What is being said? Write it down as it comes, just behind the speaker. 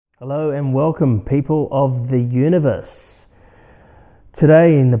Hello and welcome, people of the universe.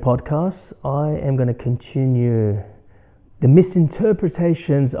 Today in the podcast, I am going to continue the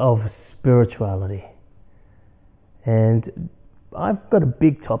misinterpretations of spirituality. And I've got a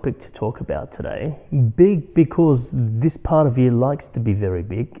big topic to talk about today. Big because this part of you likes to be very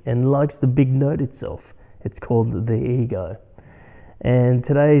big and likes the big note itself. It's called the ego. And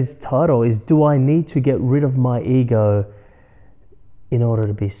today's title is, Do I Need to Get Rid of My Ego in order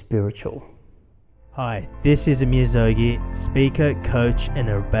to be spiritual? Hi, this is Amir Zogi, speaker, coach, and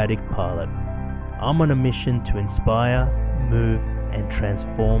aerobatic pilot. I'm on a mission to inspire, move, and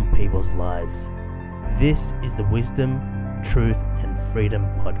transform people's lives. This is the Wisdom, Truth, and Freedom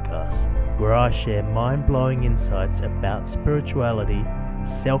podcast, where I share mind-blowing insights about spirituality,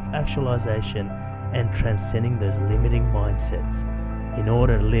 self-actualization, and transcending those limiting mindsets in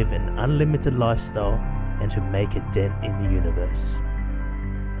order to live an unlimited lifestyle and to make a dent in the universe.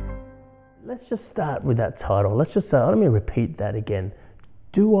 Let's just start with that title. Let me repeat that again.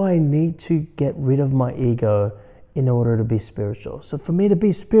 Do I need to get rid of my ego in order to be spiritual? So for me to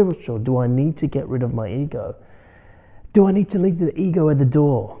be spiritual, do I need to get rid of my ego? Do I need to leave the ego at the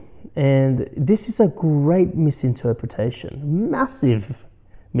door? And this is a great misinterpretation, massive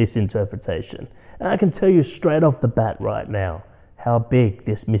misinterpretation. And I can tell you straight off the bat right now how big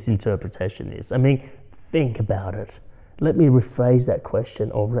this misinterpretation is. I mean, think about it. Let me rephrase that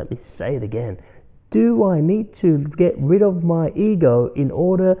question, or let me say it again. Do I need to get rid of my ego in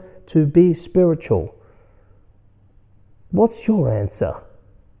order to be spiritual? What's your answer?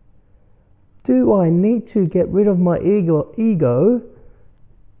 Do I need to get rid of my ego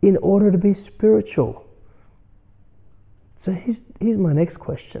in order to be spiritual? So here's my next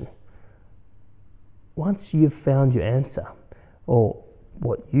question. Once you've found your answer, or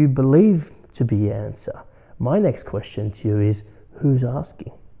what you believe to be your answer, my next question to you is, who's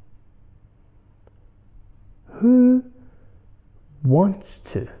asking? Who wants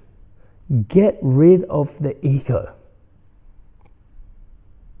to get rid of the ego?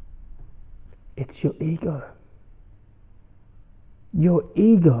 It's your ego. Your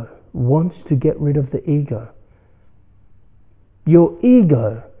ego wants to get rid of the ego. Your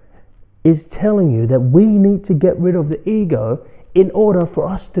ego is telling you that we need to get rid of the ego in order for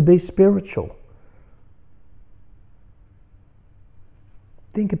us to be spiritual.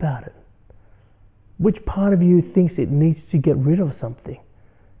 Think about it. Which part of you thinks it needs to get rid of something?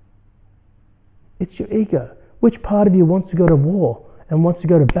 It's your ego. Which part of you wants to go to war and wants to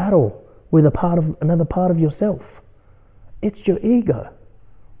go to battle with another part of yourself? It's your ego.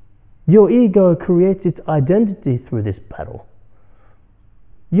 Your ego creates its identity through this battle.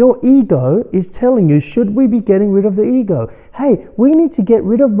 Your ego is telling you, should we be getting rid of the ego? Hey, I need to get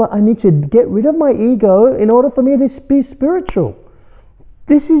rid of my ego in order for me to be spiritual.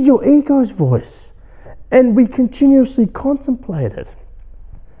 This is your ego's voice, and we continuously contemplate it.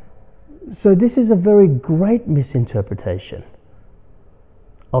 So this is a very great misinterpretation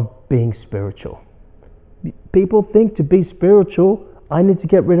of being spiritual. People think to be spiritual, I need to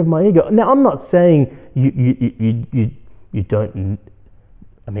get rid of my ego. Now, I'm not saying you don't.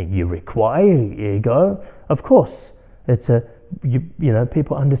 I mean, you require ego, of course.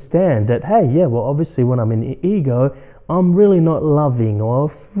 People understand that. Hey, yeah, well, obviously, when I'm in ego, I'm really not loving, or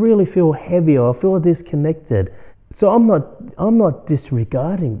I really feel heavy, or I feel disconnected. So I'm not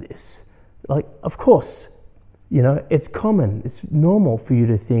disregarding this. Like, of course, it's common, it's normal for you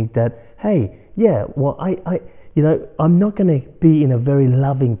to think that, hey, yeah, well, I'm not going to be in a very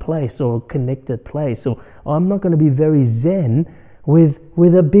loving place or connected place, or I'm not going to be very zen with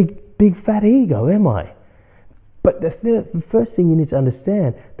a big fat ego, am I? But the first thing you need to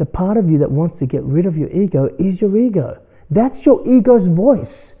understand, the part of you that wants to get rid of your ego is your ego. That's your ego's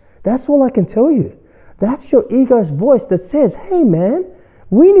voice. That's all I can tell you. That's your ego's voice that says, hey man,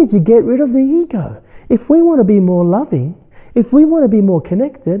 we need to get rid of the ego. If we want to be more loving, if we want to be more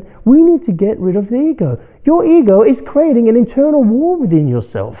connected, we need to get rid of the ego. Your ego is creating an internal war within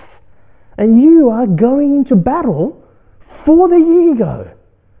yourself. And you are going into battle for the ego.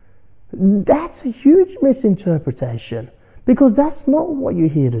 That's a huge misinterpretation, because that's not what you're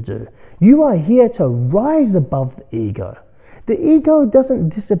here to do. You are here to rise above the ego. The ego doesn't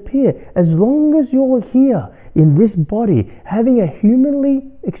disappear as long as you're here in this body, having a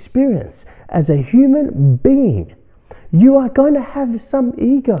humanly experience as a human being. You are going to have some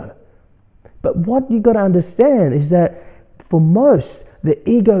ego. But what you got to understand is that for most, the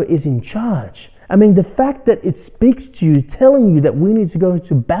ego is in charge. I mean, the fact that it speaks to you, telling you that we need to go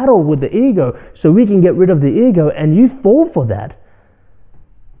into battle with the ego so we can get rid of the ego, and you fall for that,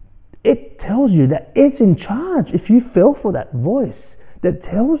 it tells you that it's in charge. If you fell for that voice that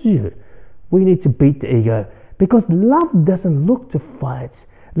tells you we need to beat the ego, because love doesn't look to fight.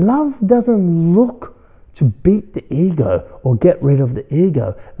 Love doesn't look to beat the ego or get rid of the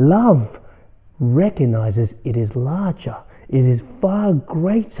ego. Love recognizes it is larger. It is far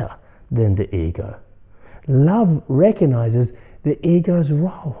greater than the ego. Love recognizes the ego's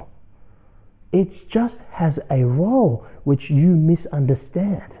role. It just has a role which you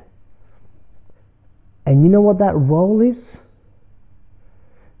misunderstand. And you know what that role is?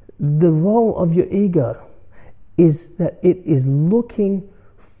 The role of your ego is that it is looking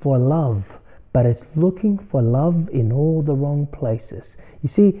for love, but it's looking for love in all the wrong places. You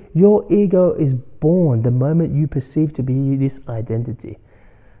see, your ego is born the moment you perceive to be this identity.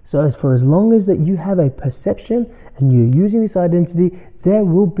 So for as long as that you have a perception and you're using this identity, there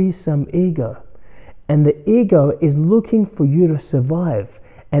will be some ego. And the ego is looking for you to survive.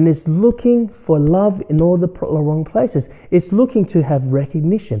 And it's looking for love in all the wrong places. It's looking to have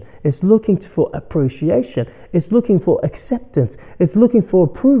recognition. It's looking for appreciation. It's looking for acceptance. It's looking for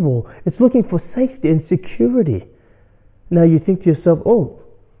approval. It's looking for safety and security. Now you think to yourself, oh,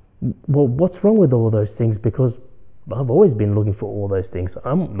 well, what's wrong with all those things? Because I've always been looking for all those things.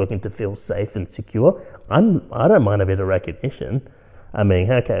 I'm looking to feel safe and secure. I don't mind a bit of recognition. I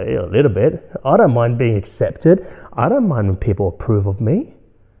mean, okay, a little bit. I don't mind being accepted. I don't mind when people approve of me.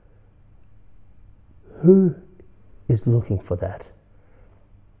 Who is looking for that?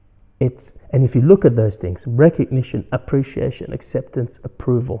 And if you look at those things, recognition, appreciation, acceptance,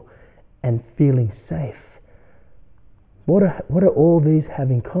 approval, and feeling safe, what are all these have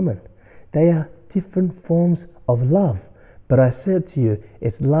in common? They are different forms of love. But I said to you,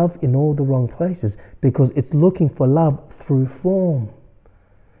 it's love in all the wrong places, because it's looking for love through form.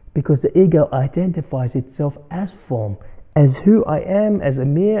 Because the ego identifies itself as form, as who I am, as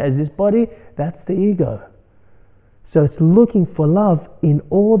Amir, as this body. That's the ego. So it's looking for love in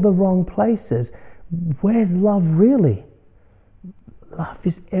all the wrong places. Where's love really? Love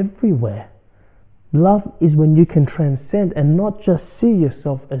is everywhere. Love is when you can transcend and not just see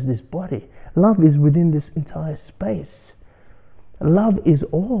yourself as this body. Love is within this entire space. Love is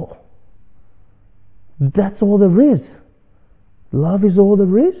all. That's all there is. Love is all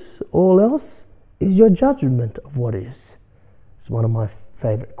there is. All else is your judgment of what is. It's one of my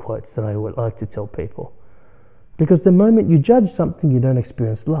favorite quotes that I would like to tell people. Because the moment you judge something, you don't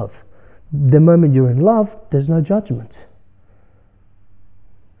experience love. The moment you're in love, there's no judgment.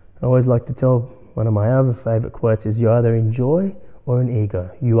 I always like to tell, one of my other favorite quotes is, you're either in joy or in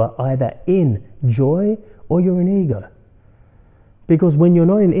ego. You are either in joy or you're in ego. Because when you're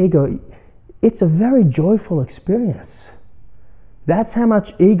not in ego, it's a very joyful experience. That's how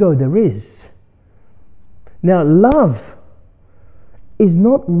much ego there is. Now, love is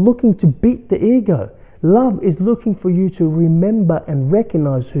not looking to beat the ego. Love is looking for you to remember and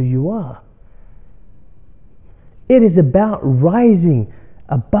recognize who you are. It is about rising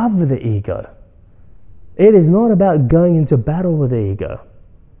above the ego. It is not about going into battle with the ego.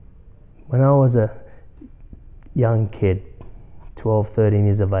 When I was a young kid, 12, 13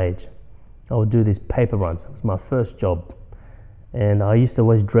 years of age, I would do these paper runs. It was my first job. And I used to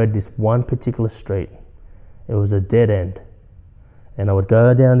always dread this one particular street. It was a dead end. And I would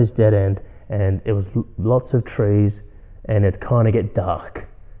go down this dead end, and it was lots of trees, and it'd kind of get dark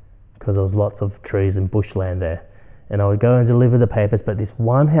because there was lots of trees and bushland there. And I would go and deliver the papers, but this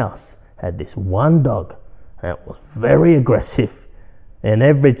one house had this one dog that was very aggressive. And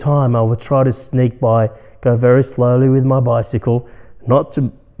every time I would try to sneak by, go very slowly with my bicycle, not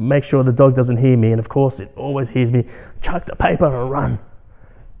to make sure the dog doesn't hear me. And of course, it always hears me, chuck the paper and run.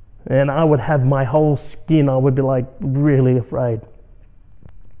 And I would have my whole skin, I would be like really afraid.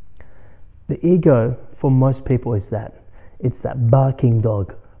 The ego for most people is that. It's that barking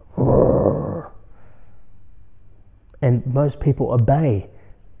dog. And most people obey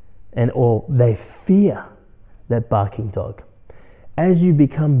or they fear that barking dog. As you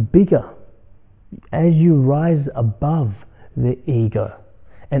become bigger, as you rise above the ego,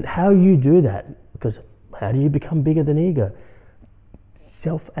 and how you do that, because how do you become bigger than ego?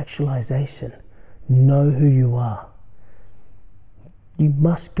 Self-actualization. Know who you are. You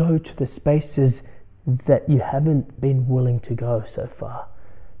must go to the spaces that you haven't been willing to go so far.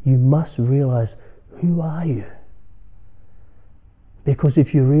 You must realize, who are you? Because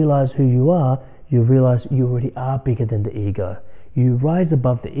if you realize who you are, you realize you already are bigger than the ego. You rise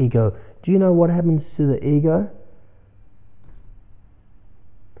above the ego. Do you know what happens to the ego?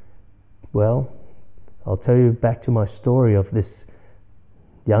 Well, I'll tell you back to my story of this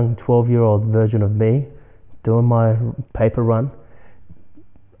young 12-year-old version of me doing my paper run.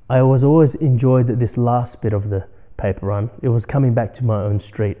 I was always enjoyed this last bit of the paper run. It was coming back to my own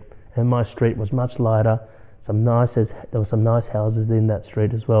street, and my street was much lighter. There were some nice houses in that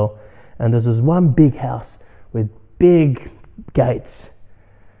street as well, and there's this one big house with big gates,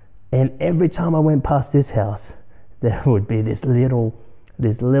 and every time I went past this house, there would be this little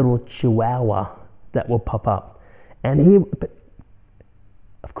chihuahua that would pop up, but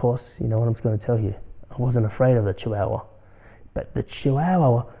of course, you know what I'm going to tell you, I wasn't afraid of the chihuahua, but the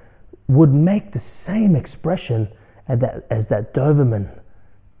chihuahua would make the same expression as that Doberman,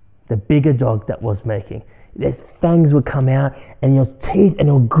 the bigger dog that was making. His fangs would come out, and his teeth, and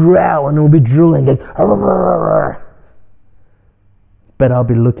he'll growl, and he'll be drooling, going, but I'll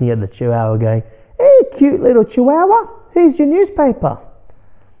be looking at the chihuahua going, hey, cute little chihuahua, here's your newspaper.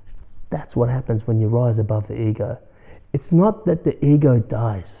 That's what happens when you rise above the ego. It's not that the ego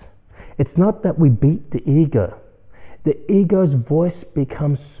dies. It's not that we beat the ego. The ego's voice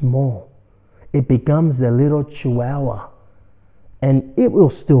becomes small. It becomes the little chihuahua. And it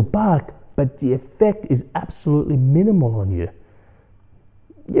will still bark, but the effect is absolutely minimal on you.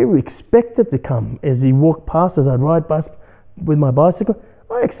 You expect it to come. As you walk past, as I'd ride past with my bicycle,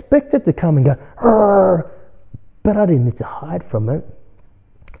 I expect it to come and go, "Arr!" But I didn't need to hide from it.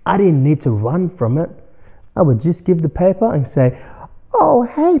 I didn't need to run from it. I would just give the paper and say, oh,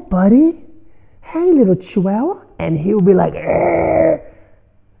 hey, buddy. Hey, little chihuahua. And he'll be like, "Arr!"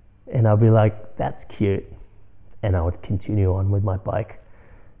 And I'll be like, that's cute. And I would continue on with my bike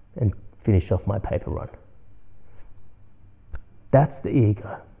and finish off my paper run. That's the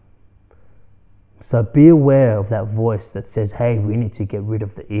ego. So be aware of that voice that says, hey, we need to get rid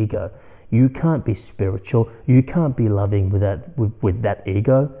of the ego. You can't be spiritual. You can't be loving with that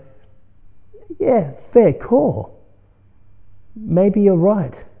ego. Yeah, fair call. Maybe you're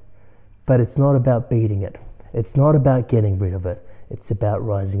right. But it's not about beating it. It's not about getting rid of it. It's about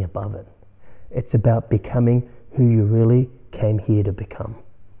rising above it. It's about becoming who you really came here to become.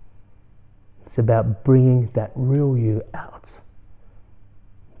 It's about bringing that real you out.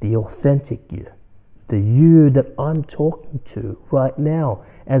 The authentic you. The you that I'm talking to right now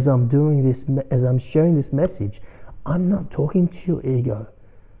as I'm doing this, as I'm sharing this message. I'm not talking to your ego.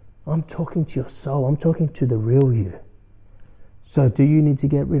 I'm talking to your soul. I'm talking to the real you. So do you need to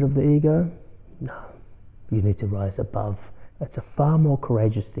get rid of the ego? No. You need to rise above. That's a far more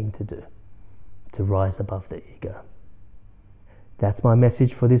courageous thing to do, to rise above the ego. That's my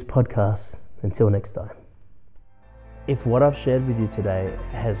message for this podcast. Until next time. If what I've shared with you today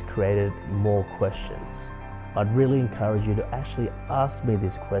has created more questions, I'd really encourage you to actually ask me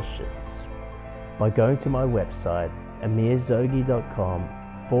these questions by going to my website,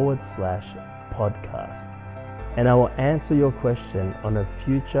 amirzogi.com/podcast, and I will answer your question on a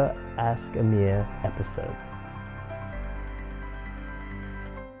future Ask Amir episode.